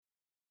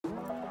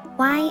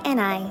Why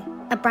NI,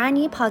 a brand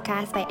new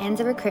podcast by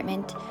Enza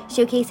Recruitment,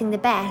 showcasing the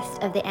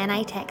best of the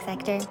NI tech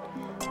sector.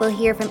 We'll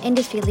hear from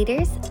industry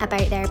leaders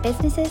about their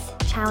businesses,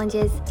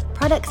 challenges,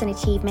 products and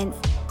achievements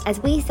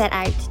as we set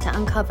out to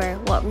uncover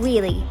what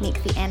really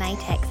makes the NI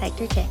tech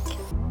sector tick.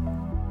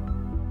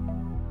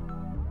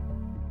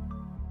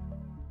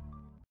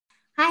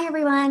 Hi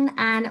everyone,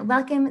 and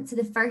welcome to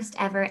the first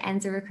ever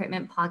Enza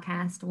Recruitment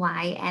podcast,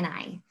 Why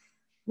NI.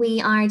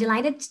 We are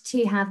delighted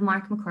to have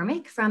Mark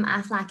McCormick from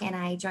Aflac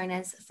NI join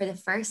us for the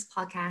first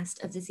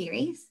podcast of the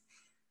series.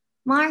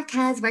 Mark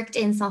has worked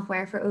in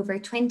software for over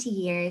 20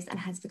 years and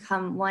has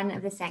become one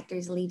of the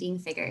sector's leading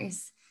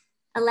figures.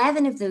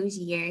 11 of those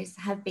years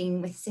have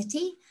been with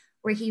Citi,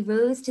 where he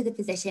rose to the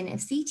position of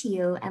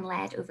CTO and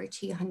led over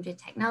 200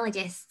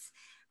 technologists.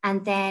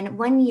 And then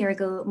 1 year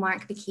ago,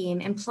 Mark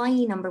became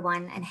employee number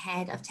one and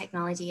head of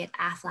technology at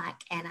Aflac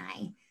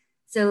NI.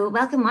 So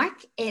welcome,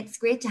 Mark. It's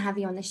great to have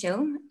you on the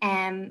show.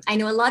 I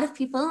know a lot of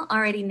people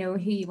already know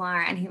who you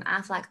are and who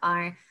Aflac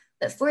are,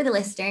 but for the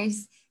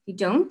listeners who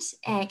don't,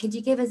 could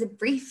you give us a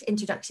brief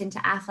introduction to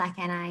Aflac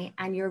NI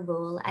and your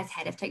role as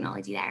head of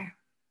technology there?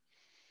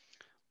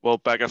 Well,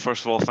 Becca,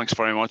 first of all, thanks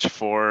very much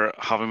for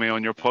having me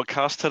on your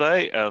podcast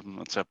today.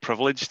 It's a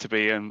privilege to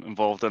be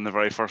involved in the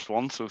very first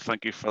one, so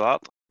thank you for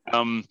that.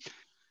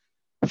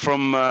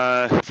 From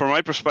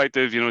my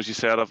perspective, as you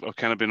said, I've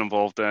kind of been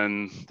involved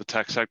in the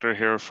tech sector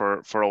here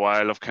for a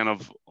while. I've kind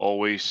of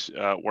always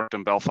worked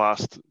in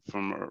Belfast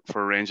for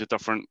a range of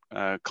different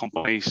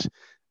companies.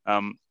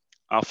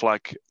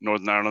 Aflac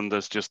Northern Ireland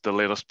is just the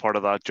latest part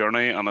of that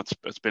journey, and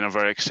it's been a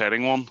very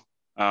exciting one.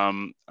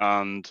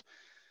 And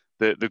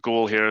the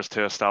goal here is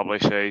to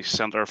establish a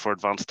centre for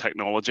advanced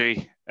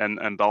technology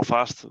in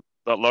Belfast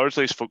that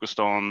largely is focused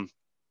on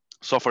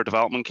software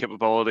development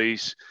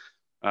capabilities,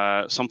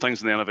 some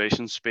things in the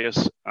innovation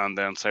space, and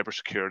then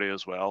cybersecurity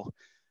as well.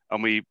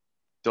 And we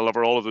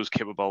deliver all of those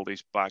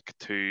capabilities back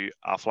to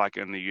Aflac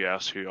in the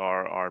US, who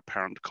are our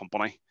parent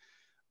company.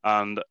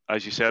 And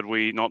as you said,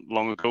 not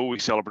long ago, we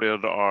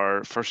celebrated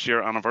our first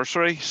year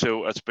anniversary.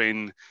 So it's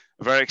been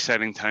a very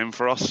exciting time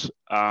for us.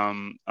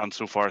 And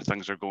so far,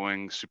 things are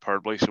going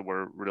superbly. So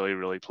we're really,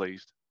 really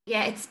pleased.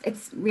 Yeah,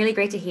 it's really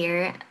great to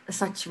hear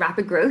such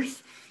rapid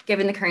growth,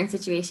 given the current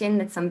situation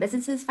that some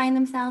businesses find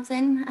themselves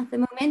in at the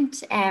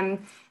moment.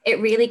 It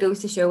really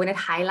goes to show, and it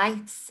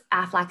highlights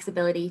Aflac's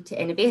ability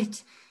to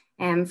innovate,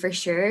 for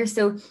sure.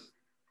 So,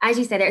 as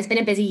you said, it's been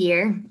a busy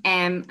year,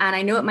 and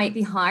I know it might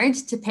be hard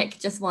to pick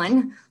just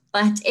one,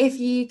 but if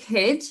you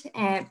could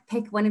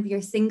pick one of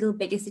your single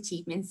biggest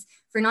achievements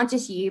for not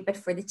just you, but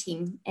for the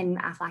team in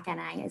Aflac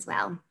NI as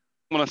well.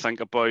 When I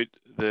think about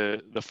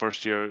the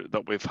first year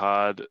that we've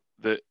had,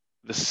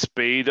 the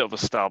speed of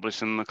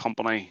establishing the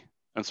company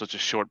in such a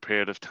short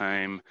period of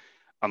time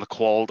and the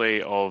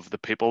quality of the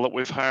people that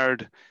we've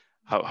hired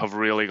have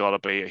really got to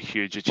be a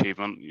huge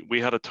achievement.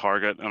 We had a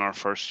target in our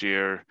first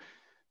year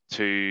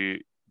to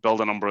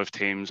build a number of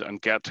teams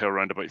and get to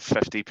around about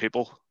 50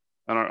 people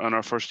in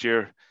our first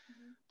year.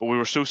 Mm-hmm. But we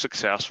were so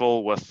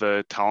successful with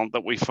the talent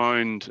that we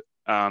found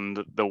and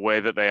the way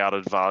that they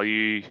added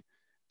value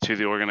to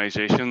the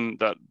organization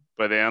that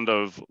by the end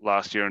of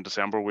last year in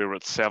December, we were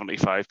at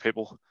 75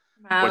 people.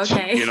 Wow, which,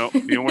 okay.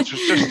 Which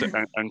was just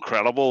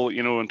incredible,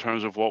 in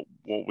terms of what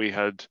we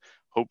had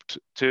hoped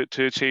to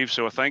achieve.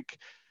 So I think,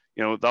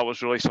 that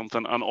was really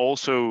something. And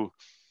also,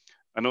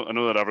 I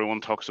know that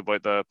everyone talks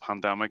about the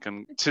pandemic,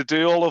 and to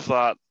do all of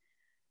that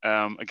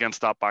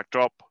against that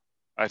backdrop,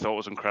 I thought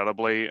was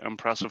incredibly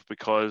impressive,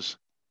 because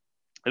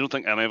I don't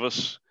think any of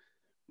us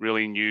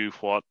really knew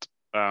what,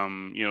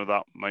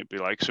 that might be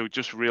like. So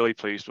just really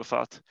pleased with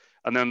that.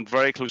 And then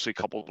very closely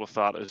coupled with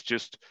that is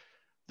just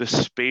the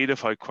speed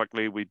of how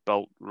quickly we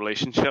built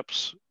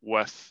relationships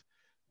with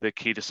the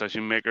key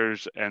decision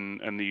makers in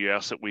the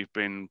US that we've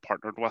been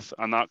partnered with.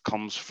 And that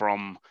comes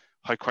from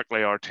how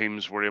quickly our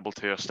teams were able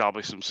to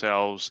establish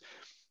themselves,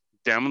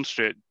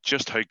 demonstrate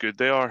just how good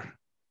they are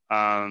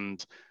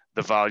and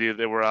the value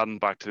they were adding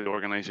back to the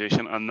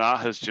organization. And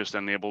that has just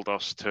enabled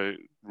us to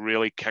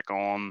really kick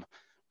on,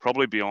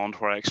 probably beyond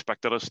where I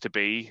expected us to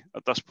be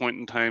at this point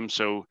in time.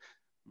 So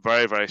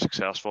very, very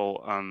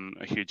successful and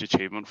a huge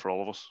achievement for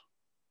all of us.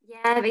 Yeah,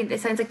 I mean, it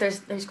sounds like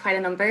there's quite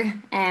a number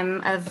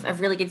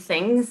of really good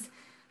things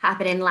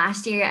happening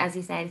last year, as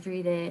you said,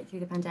 through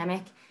the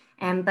pandemic.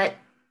 But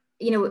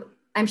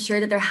I'm sure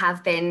that there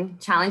have been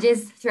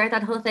challenges throughout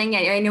that whole thing.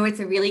 I know it's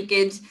a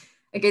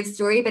good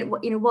story, but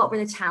what were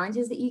the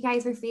challenges that you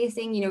guys were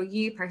facing?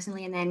 You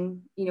personally, and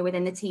then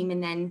within the team,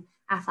 and then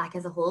Aflac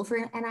as a whole for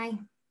NI.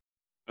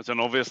 It's an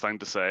obvious thing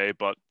to say,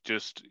 but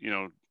just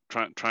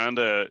trying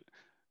to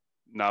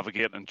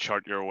navigate and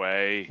chart your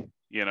way,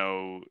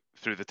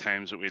 through the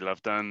times that we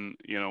lived in,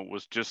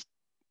 was just,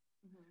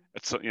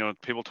 it's,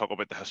 people talk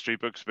about the history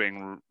books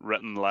being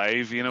written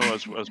live,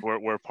 as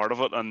we're part of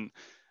it. And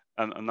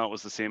that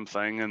was the same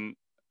thing. And,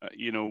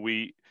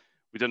 we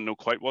didn't know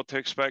quite what to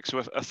expect.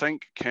 So I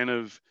think kind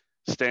of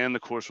staying the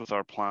course with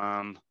our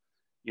plan,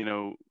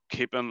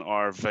 keeping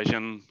our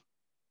vision,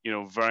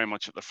 very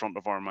much at the front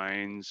of our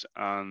minds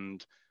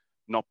and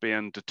not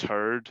being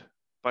deterred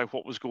by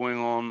what was going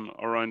on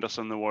around us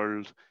in the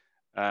world,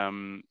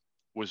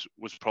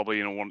 was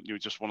probably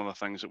just one of the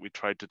things that we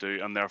tried to do,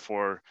 and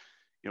therefore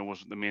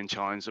was the main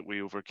challenge that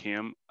we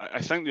overcame.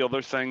 I think the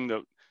other thing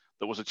that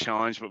was a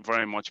challenge but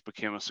very much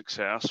became a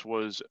success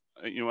was,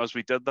 as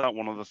we did that,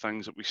 one of the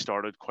things that we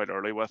started quite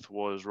early with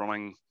was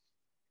running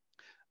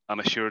an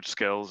Assured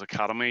Skills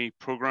Academy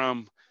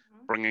program,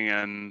 bringing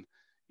in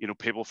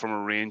people from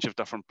a range of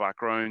different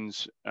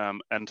backgrounds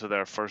into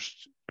their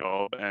first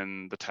job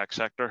in the tech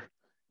sector,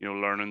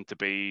 learning to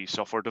be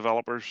software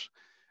developers.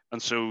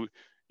 And so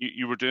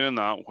you were doing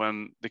that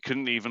when they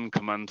couldn't even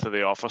come into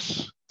the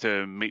office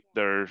to meet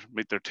their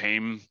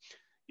team.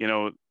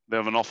 They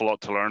have an awful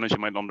lot to learn, as you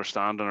might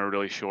understand, in a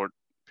really short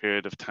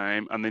period of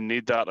time, and they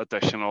need that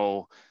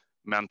additional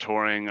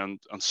mentoring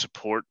and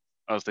support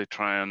as they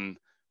try and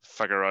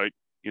figure out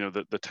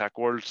the tech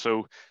world.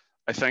 So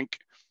I think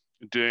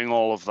doing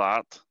all of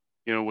that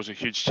was a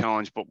huge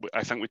challenge, but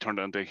I think we turned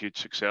it into a huge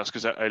success,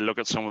 because I look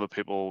at some of the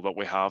people that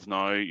we have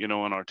now in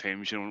our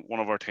teams. One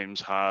of our teams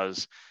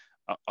has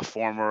a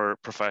former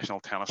professional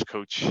tennis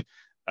coach,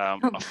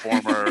 a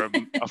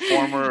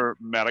former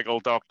medical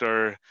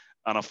doctor,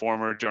 and a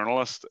former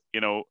journalist,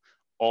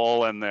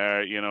 all in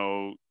there,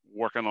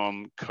 working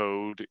on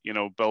code,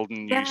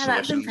 building new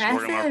solutions,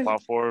 working on our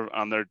platform,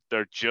 and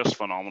they're just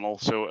phenomenal.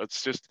 So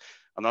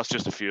and that's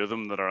just a few of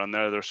them that are in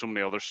there. There's so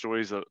many other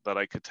stories that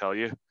I could tell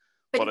you,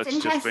 but it's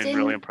just been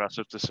really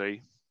impressive to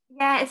see.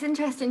 Yeah, it's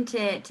interesting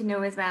to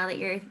know as well that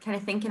you're kind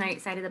of thinking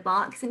outside of the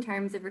box in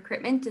terms of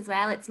recruitment as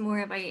well. It's more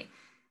about,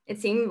 it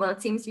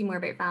seems to be more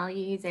about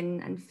values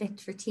and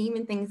fit for team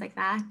and things like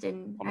that.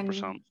 And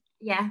 100%.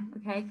 Yeah,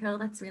 okay, cool.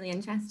 That's really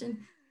interesting.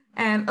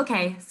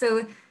 Okay,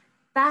 so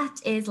that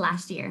is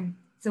last year.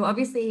 So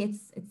obviously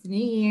it's the new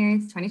year,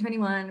 it's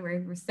 2021.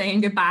 We're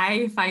saying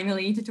goodbye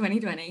finally to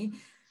 2020.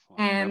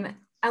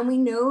 And we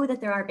know that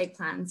there are big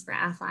plans for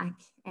AFLAC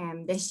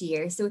this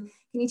year. So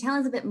can you tell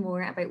us a bit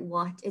more about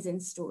what is in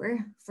store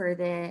for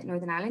the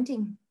Northern Ireland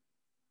team?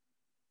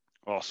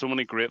 Oh, so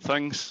many great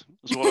things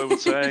is what I would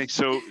say.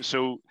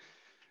 So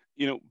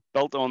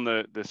built on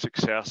the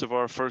success of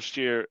our first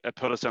year, it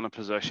put us in a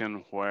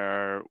position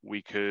where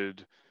we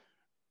could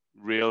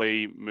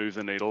really move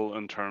the needle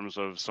in terms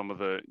of some of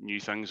the new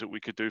things that we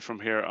could do from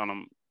here. And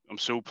I'm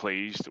so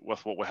pleased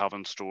with what we have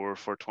in store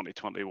for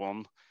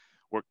 2021.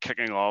 We're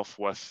kicking off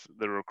with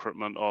the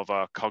recruitment of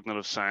a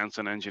cognitive science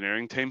and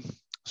engineering team.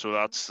 So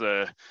that's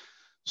the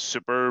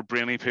super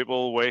brainy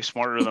people, way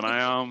smarter than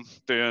I am,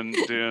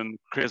 doing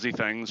crazy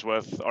things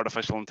with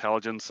artificial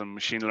intelligence and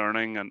machine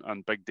learning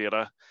and big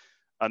data.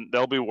 And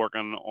they'll be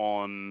working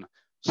on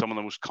some of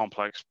the most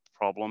complex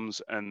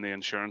problems in the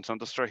insurance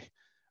industry.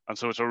 And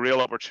so it's a real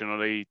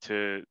opportunity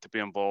to be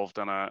involved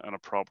in a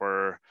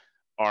proper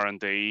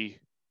R&D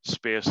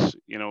space,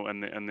 in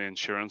the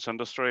insurance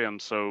industry.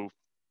 And so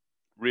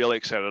really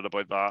excited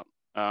about that.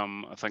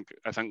 I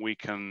think we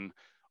can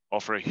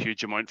offer a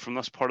huge amount from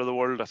this part of the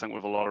world. I think we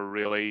have a lot of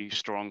really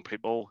strong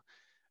people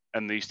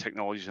in these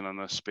technologies and in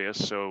this space.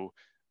 So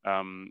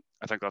I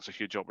think that's a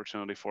huge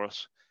opportunity for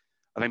us.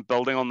 I think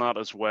building on that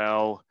as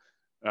well,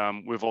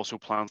 we've also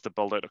plans to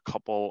build out a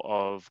couple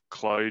of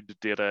cloud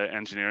data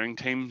engineering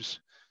teams.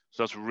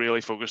 So that's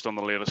really focused on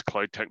the latest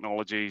cloud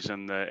technologies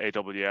in the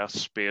AWS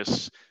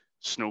space,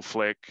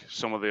 Snowflake,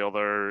 some of the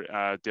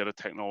other data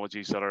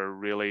technologies that are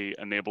really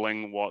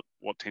enabling what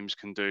teams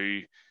can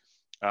do,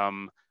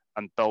 and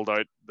build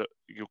out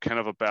kind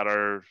of a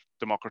better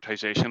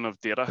democratization of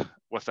data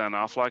within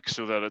AFLAC,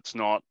 so that it's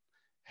not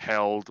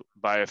held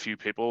by a few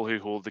people who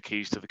hold the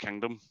keys to the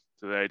kingdom.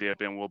 So the idea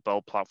being we'll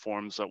build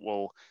platforms that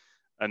will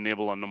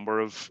enable a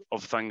number of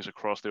things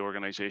across the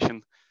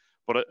organization.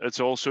 But it's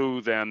also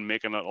then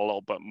making it a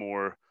little bit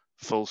more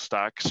full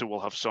stack. So we'll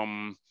have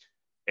some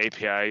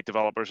API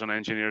developers and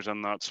engineers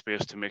in that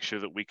space to make sure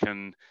that we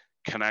can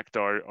connect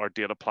our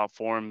data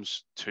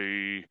platforms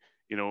to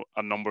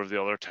a number of the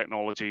other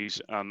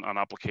technologies and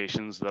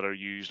applications that are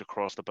used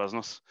across the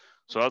business.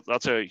 So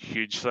that's a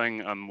huge thing,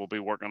 and we'll be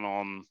working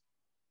on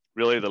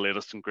really the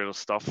latest and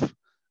greatest stuff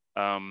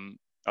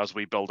as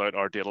we build out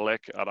our data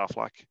lake at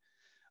AFLAC.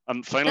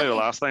 And finally, the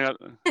last thing,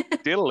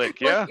 data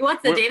lake, yeah.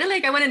 What's the data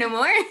lake? I want to know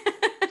more.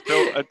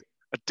 So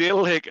a data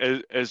lake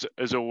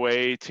is a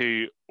way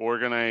to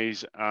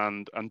organize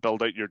and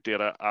build out your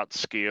data at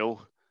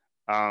scale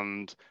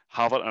and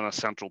have it in a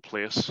central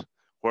place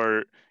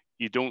where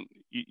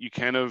you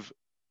kind of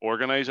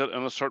organize it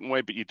in a certain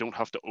way, but you don't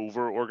have to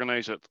over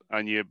organize it,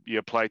 and you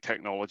apply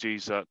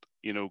technologies that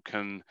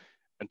can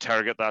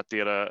interrogate that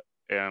data,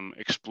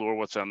 explore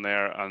what's in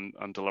there,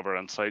 and deliver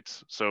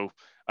insights. So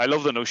I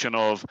love the notion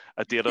of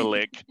a data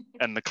lake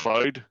in the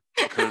cloud,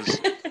 because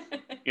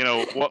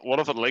what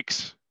if it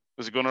leaks?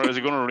 Is it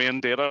gonna rain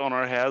data on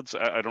our heads?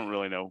 I don't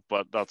really know,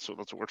 but that's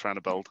what we're trying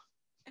to build.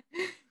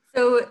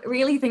 So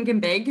really thinking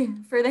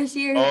big for this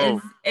year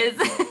is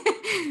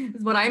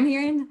what I'm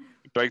hearing.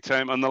 Big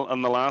time. And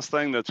the last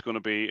thing that's going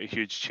to be a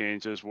huge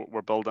change is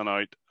we're building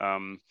out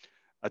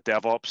a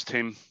DevOps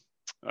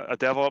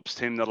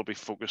team that'll be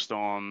focused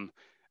on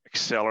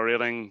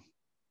accelerating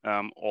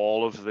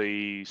all of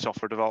the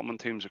software development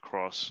teams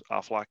across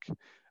Aflac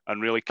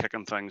and really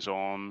kicking things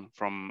on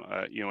from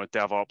a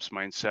DevOps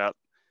mindset,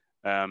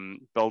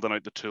 building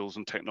out the tools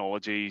and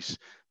technologies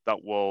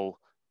that will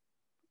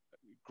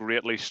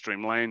greatly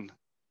streamline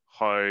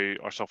how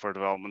our software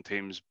development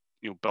teams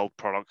build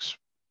products,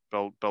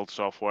 build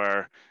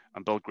software,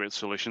 and build great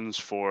solutions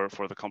for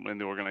the company and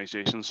the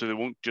organization. So they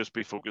won't just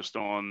be focused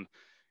on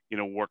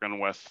working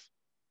with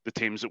the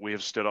teams that we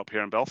have stood up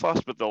here in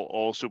Belfast, but they'll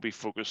also be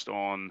focused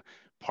on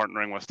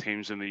partnering with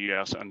teams in the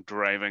US and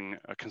driving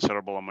a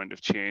considerable amount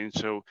of change.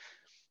 So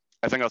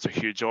I think that's a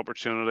huge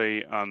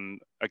opportunity,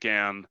 and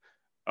again,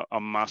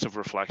 a massive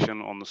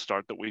reflection on the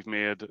start that we've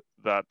made,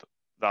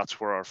 that's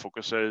where our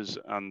focus is,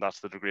 and that's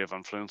the degree of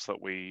influence that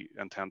we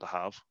intend to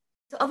have.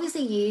 So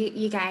obviously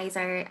you guys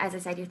are, as I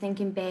said, you're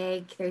thinking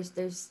big.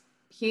 There's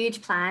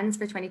huge plans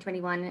for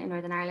 2021 in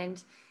Northern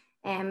Ireland.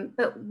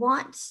 But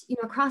what,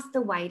 across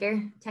the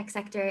wider tech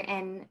sector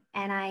in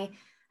NI,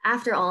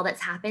 after all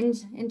that's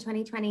happened in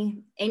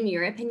 2020, in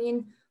your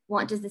opinion,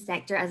 what does the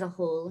sector as a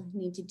whole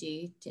need to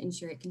do to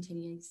ensure it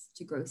continues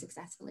to grow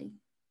successfully?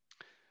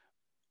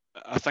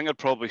 I think I'd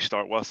probably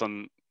start with,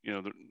 and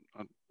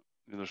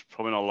there's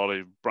probably not a lot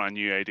of brand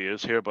new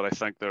ideas here, but I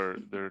think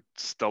they're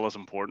still as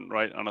important,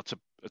 right? And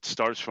it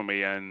starts for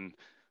me in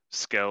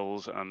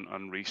skills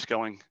and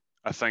reskilling.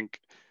 I think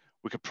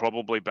we could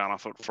probably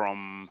benefit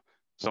from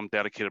some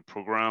dedicated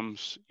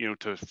programs,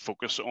 to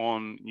focus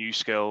on new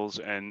skills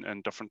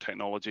and different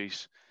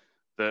technologies.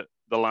 The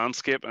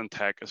landscape in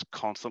tech is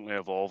constantly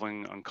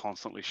evolving and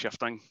constantly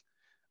shifting.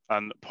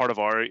 And part of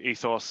our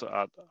ethos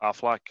at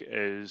Aflac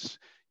is,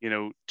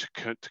 to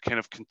kind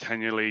of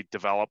continually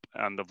develop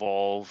and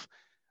evolve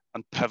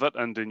and pivot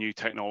into new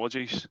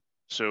technologies.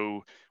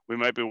 So we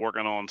might be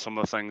working on some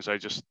of the things I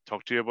just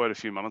talked to you about a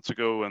few minutes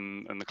ago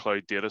in the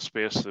cloud data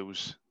space,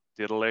 those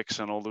data lakes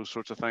and all those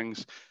sorts of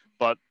things.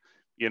 But,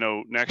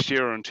 next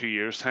year or in 2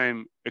 years'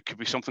 time, it could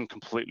be something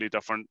completely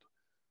different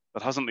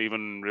that hasn't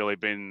even really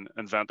been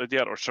invented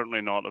yet, or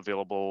certainly not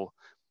available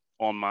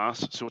en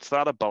masse. So it's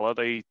that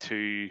ability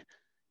to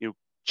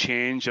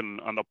change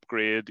and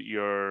upgrade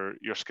your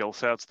skill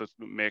sets that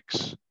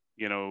makes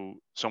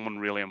someone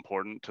really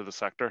important to the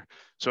sector.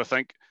 So I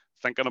think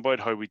thinking about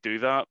how we do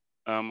that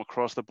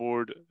across the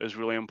board is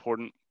really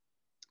important.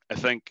 I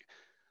think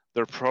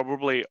there are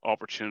probably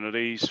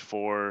opportunities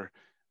for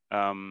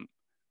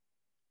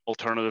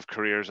alternative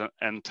careers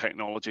in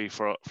technology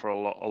for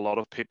a lot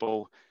of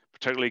people,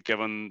 particularly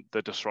given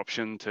the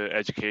disruption to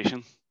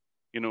education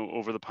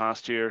over the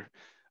past year.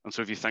 And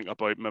so if you think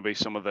about maybe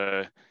some of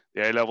the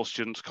A-level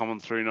students coming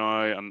through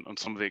now, and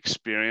some of the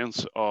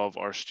experience of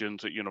our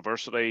students at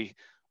university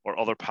or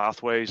other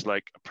pathways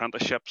like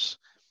apprenticeships,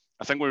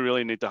 I think we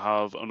really need to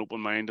have an open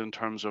mind in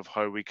terms of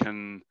how we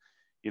can,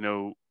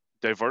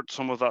 divert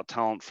some of that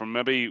talent from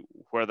maybe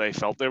where they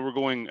felt they were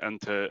going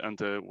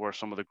into where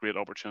some of the great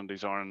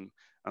opportunities are in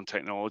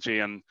technology,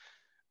 and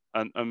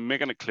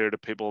making it clear to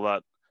people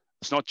that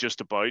it's not just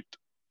about,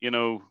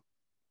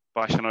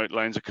 bashing out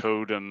lines of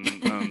code and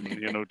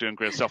doing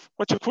great stuff,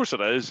 which of course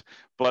it is,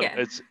 but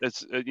yeah.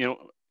 It's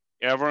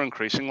ever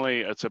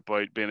increasingly it's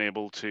about being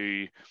able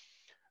to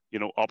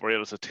operate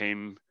as a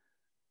team,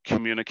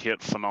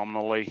 communicate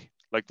phenomenally.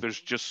 Like,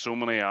 there's just so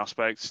many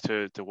aspects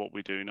to what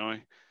we do now.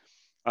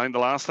 I think the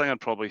last thing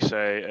I'd probably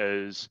say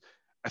is,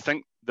 I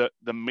think that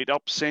the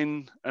meetup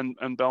scene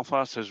in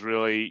Belfast has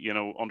really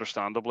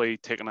understandably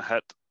taken a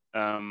hit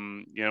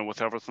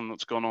with everything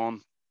that's gone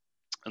on.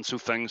 And so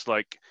things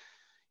like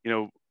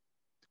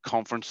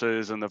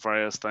conferences and the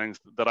various things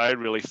that I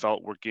really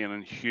felt were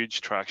gaining huge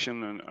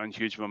traction and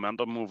huge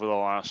momentum over the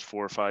last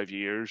 4 or 5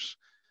 years.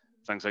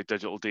 Things like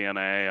Digital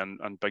DNA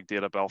and Big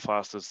Data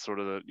Belfast is sort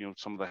of the,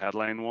 some of the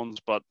headline ones,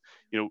 but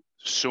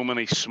so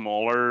many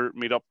smaller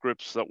meetup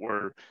groups that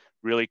were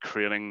really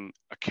creating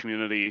a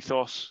community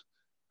ethos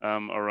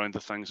around the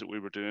things that we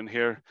were doing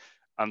here.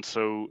 And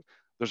so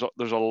there's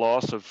a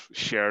loss of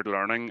shared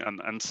learning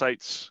and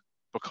insights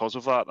because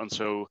of that. And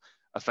so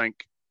I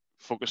think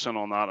focusing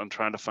on that and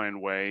trying to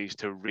find ways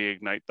to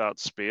reignite that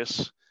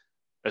space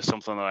is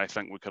something that I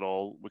think we could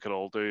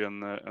all do in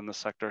the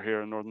sector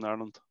here in Northern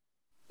Ireland.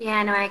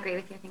 Yeah, no, I agree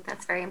with you. I think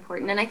that's very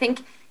important. And I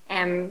think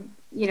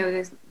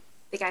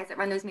the guys that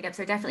run those meetups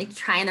are definitely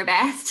trying their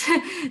best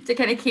to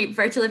kind of keep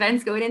virtual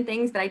events going and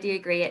things, but I do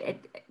agree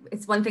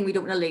it's one thing we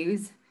don't want to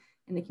lose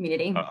in the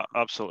community.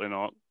 Absolutely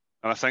not.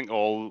 And I think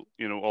all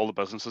the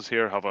businesses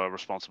here have a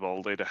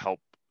responsibility to help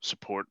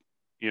support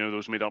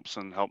those meetups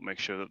and help make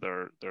sure that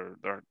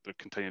they're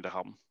continue to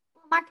happen.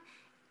 Mark,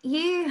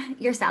 you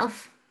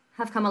yourself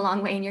have come a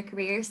long way in your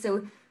career.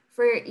 So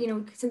for,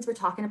 since we're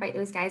talking about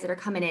those guys that are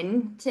coming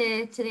in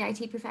to the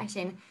IT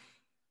profession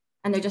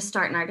and they're just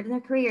starting out in their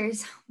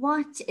careers,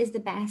 what is the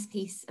best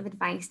piece of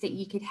advice that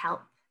you could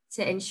help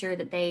to ensure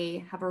that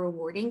they have a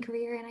rewarding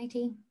career in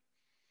IT?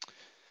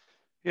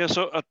 Yeah,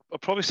 so I'll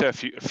probably say a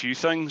few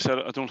things.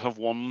 I don't have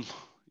one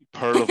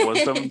pearl of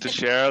wisdom to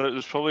share.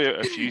 There's probably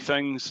a few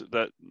things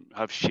that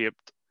have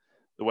shaped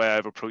the way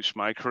I've approached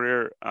my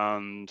career,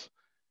 and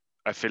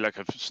I feel like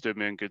have stood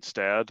me in good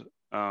stead.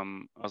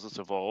 as it's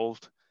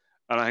evolved.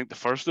 And I think the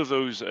first of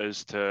those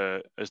is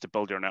to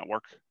build your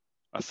network.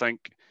 I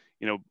think,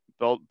 you know,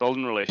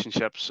 building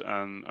relationships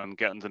and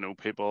getting to know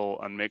people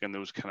and making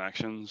those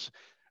connections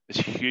is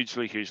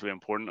hugely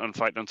important. In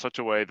fact, in such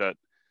a way that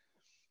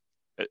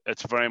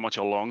it's very much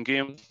a long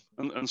game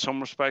in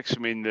some respects. I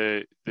mean,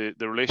 the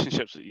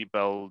relationships that you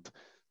build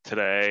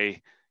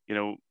today, you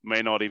know,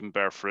 may not even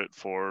bear fruit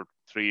for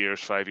 3 years,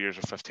 5 years,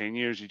 or 15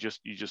 years. You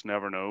just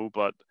never know.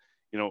 But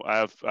you know, I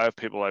have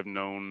people I've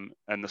known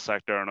in the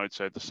sector and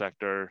outside the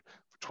sector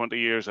for 20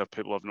 years. I have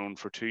people I've known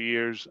for 2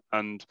 years,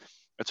 and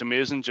it's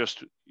amazing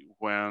just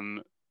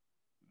when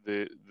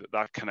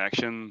that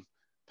connection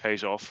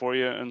pays off for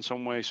you in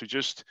some way. So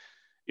just,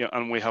 yeah,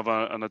 and we have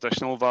an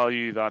additional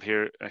value that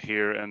here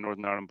in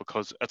Northern Ireland,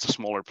 because it's a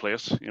smaller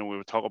place. You know, we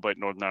would talk about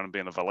Northern Ireland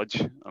being a village,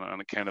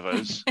 and it kind of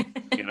is.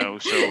 You know,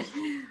 so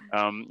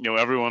you know,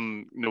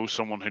 everyone knows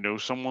someone who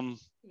knows someone,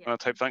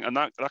 type thing, and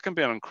that can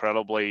be an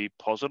incredibly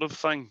positive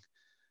thing,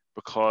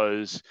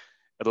 because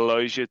it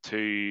allows you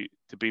to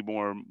be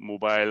more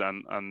mobile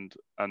and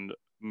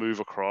move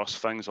across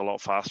things a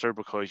lot faster,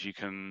 because you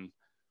can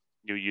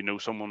you know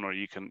someone, or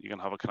you can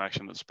have a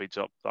connection that speeds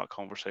up that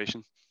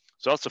conversation.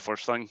 So that's the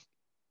first thing.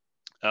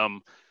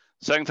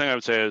 Second thing I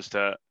would say is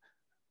to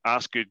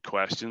ask good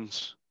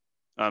questions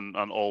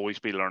and always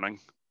be learning.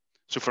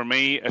 So for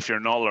me, if you're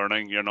not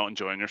learning, you're not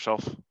enjoying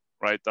yourself,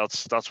 right?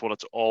 That's what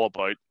it's all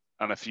about.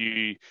 And if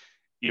you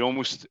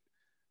almost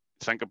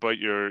think about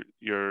your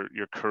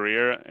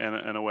career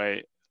in a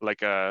way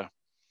like a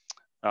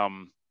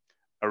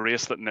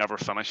race that never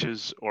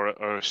finishes, or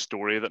a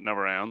story that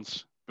never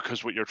ends,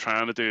 because what you're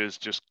trying to do is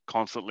just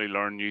constantly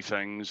learn new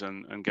things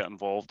and get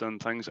involved in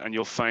things, and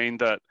you'll find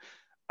that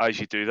as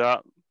you do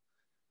that,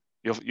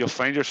 you'll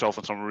find yourself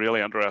in some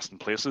really interesting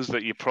places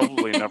that you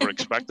probably never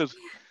expected.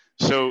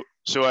 So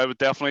I would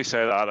definitely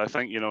say that. I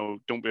think, you know,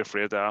 don't be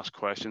afraid to ask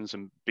questions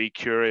and be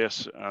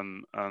curious,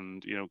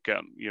 and you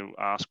know,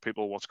 ask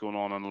people what's going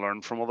on and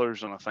learn from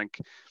others. And I think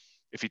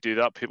if you do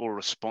that, people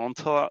respond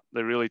to that.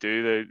 They really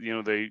do.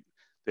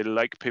 They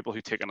like people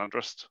who take an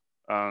interest,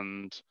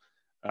 and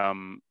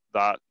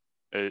that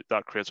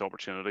creates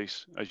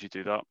opportunities as you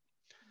do that.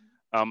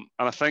 And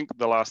I think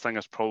the last thing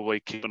is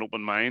probably keep an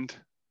open mind,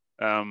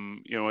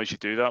 you know, as you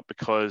do that,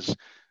 because,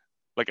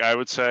 like, I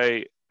would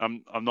say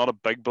I'm not a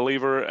big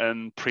believer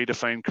in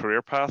predefined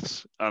career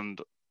paths, and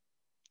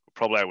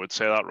probably I would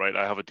say that, right?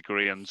 I have a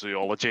degree in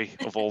zoology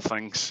of all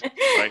things,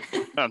 right?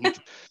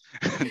 And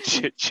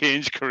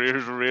changed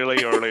careers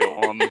really early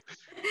on,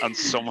 and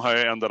somehow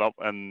ended up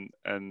in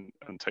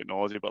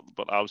technology, but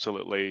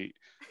absolutely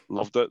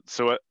loved it.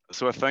 So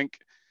I think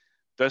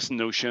this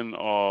notion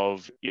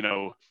of, you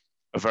know,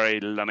 a very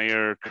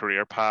linear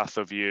career path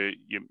of you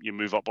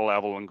move up a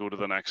level and go to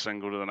the next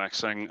thing,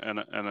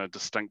 in a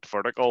distinct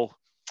vertical.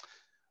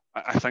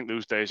 I think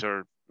those days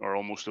are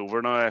almost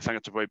over now. I think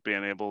it's about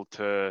being able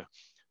to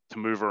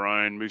move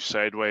around, move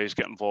sideways,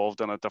 get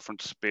involved in a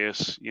different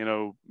space, you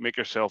know, make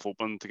yourself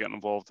open to getting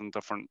involved in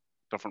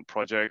different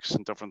projects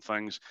and different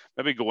things,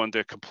 maybe go into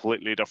a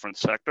completely different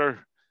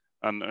sector,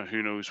 and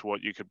who knows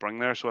what you could bring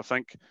there. So I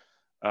think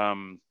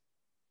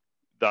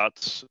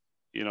that's,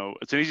 you know,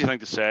 it's an easy thing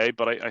to say,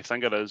 but I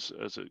think it is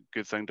a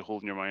good thing to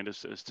hold in your mind,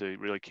 is to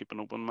really keep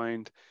an open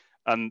mind.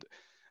 And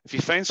if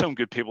you find some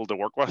good people to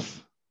work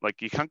with, like,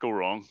 you can't go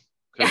wrong,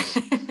 because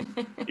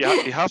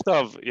you have to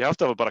have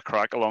a bit of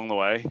crack along the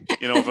way.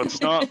 You know, if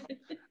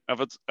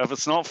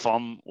it's not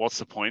fun, what's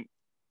the point?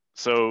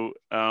 So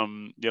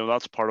you know,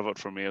 that's part of it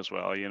for me as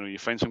well. You know, you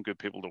find some good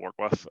people to work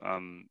with,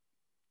 and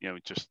you know,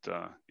 just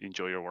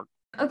enjoy your work.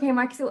 Okay,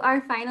 Mark, so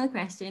our final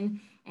question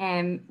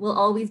will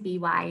always be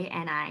why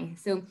NI.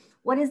 So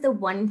what is the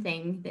one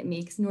thing that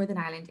makes Northern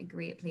Ireland a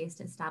great place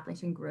to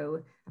establish and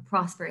grow a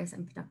prosperous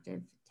and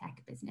productive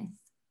tech business?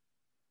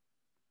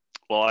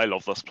 Well, I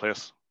love this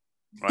place,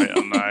 right?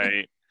 And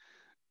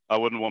I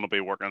wouldn't want to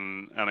be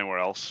working anywhere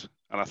else.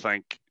 And I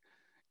think,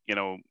 you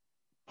know,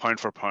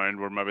 pound for pound,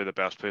 we're maybe the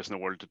best place in the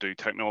world to do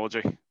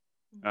technology.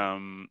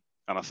 And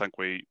I think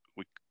we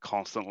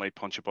constantly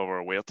punch above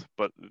our weight.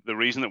 But the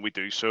reason that we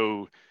do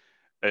so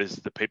is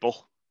the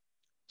people.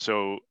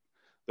 So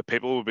the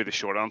people would be the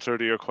short answer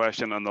to your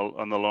question, and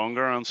the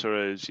longer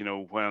answer is, you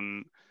know,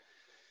 when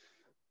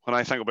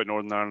I think about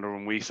Northern Ireland, or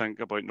when we think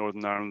about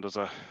Northern Ireland as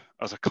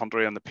a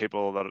country and the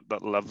people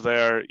that live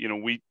there, you know,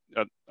 we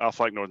at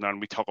Aflac Northern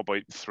Ireland, we talk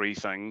about three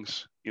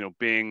things, you know,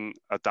 being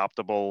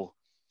adaptable,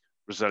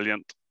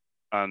 resilient,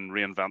 and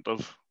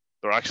reinventive.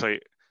 We actually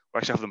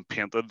have them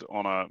painted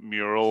on a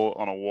mural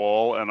on a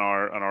wall in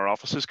our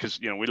offices, because,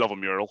 you know, we love a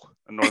mural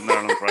in Northern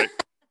Ireland, right?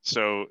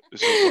 So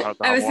we'll have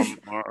to have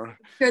one.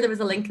 Sure, there was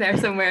a link there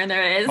somewhere, and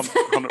there is.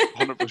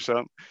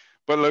 100%.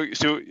 But look,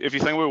 so if you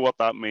think about what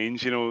that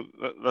means, you know,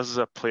 this is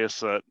a place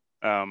that,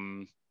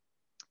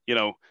 you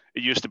know,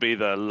 it used to be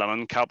the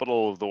linen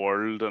capital of the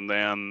world, and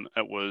then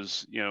it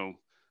was, you know,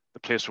 the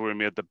place where we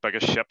made the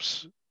biggest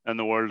ships in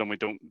the world, and we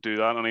don't do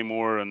that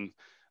anymore. And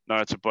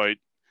now it's about,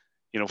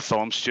 you know,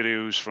 film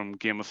studios from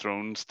Game of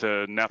Thrones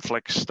to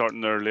Netflix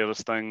starting their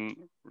latest thing,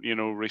 you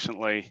know,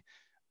 recently.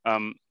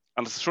 And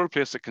And it's the sort of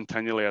place that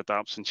continually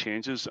adapts and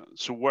changes.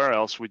 So where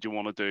else would you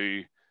want to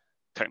do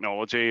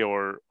technology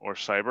or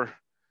cyber?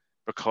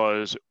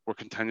 Because we're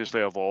continuously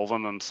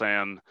evolving and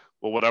saying,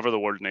 well, whatever the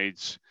world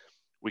needs,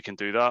 we can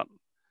do that.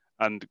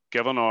 And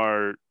given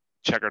our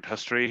checkered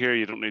history here,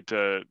 you don't need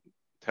to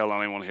tell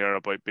anyone here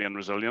about being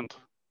resilient,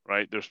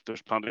 right?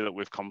 There's plenty that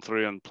we've come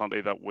through and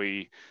plenty that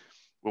we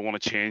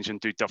want to change and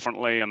do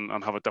differently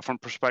and have a different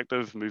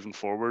perspective moving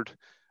forward.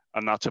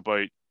 And that's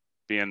about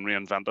being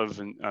reinventive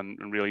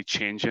and really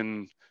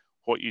changing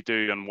what you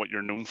do and what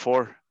you're known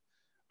for.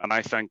 And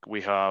I think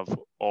we have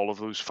all of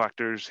those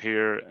factors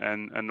here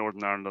in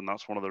Northern Ireland, and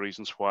that's one of the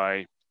reasons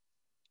why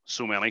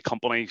so many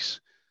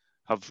companies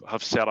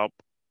have set up,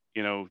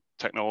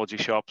 technology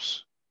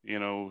shops,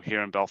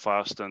 here in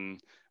Belfast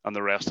and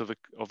the rest of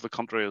the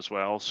country as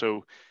well.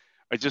 So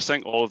I just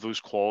think all of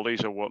those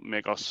qualities are what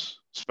make us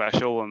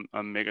special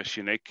and make us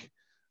unique.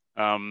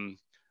 And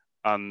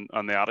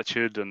the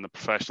attitude and the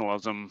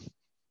professionalism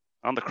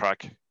and the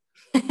crack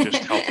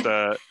just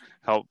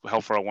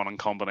help for a winning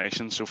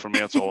combination. So for me,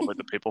 it's all about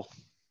the people.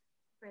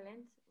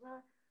 Brilliant.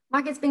 Well,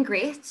 Mark, it's been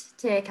great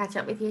to catch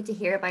up with you, to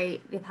hear about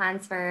the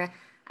plans for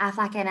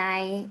Aflac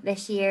NI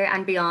this year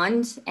and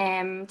beyond,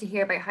 to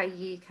hear about how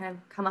you kind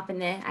of come up in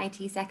the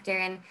IT sector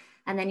and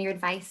then your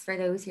advice for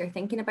those who are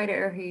thinking about it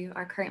or who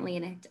are currently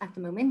in it at the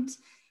moment.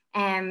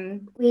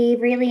 We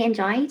really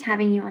enjoyed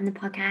having you on the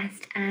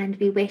podcast, and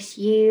we wish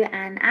you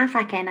and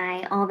Aflac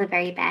NI all the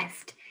very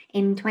best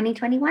in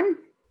 2021.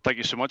 Thank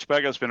you so much,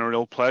 Becca. It's been a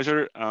real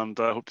pleasure, and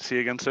I hope to see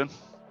you again soon.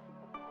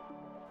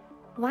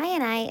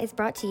 YNI is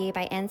brought to you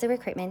by Enzo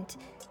Recruitment,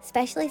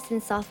 specialists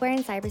in software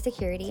and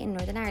cybersecurity in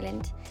Northern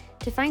Ireland.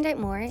 To find out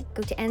more,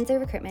 go to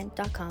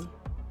enzorecruitment.com.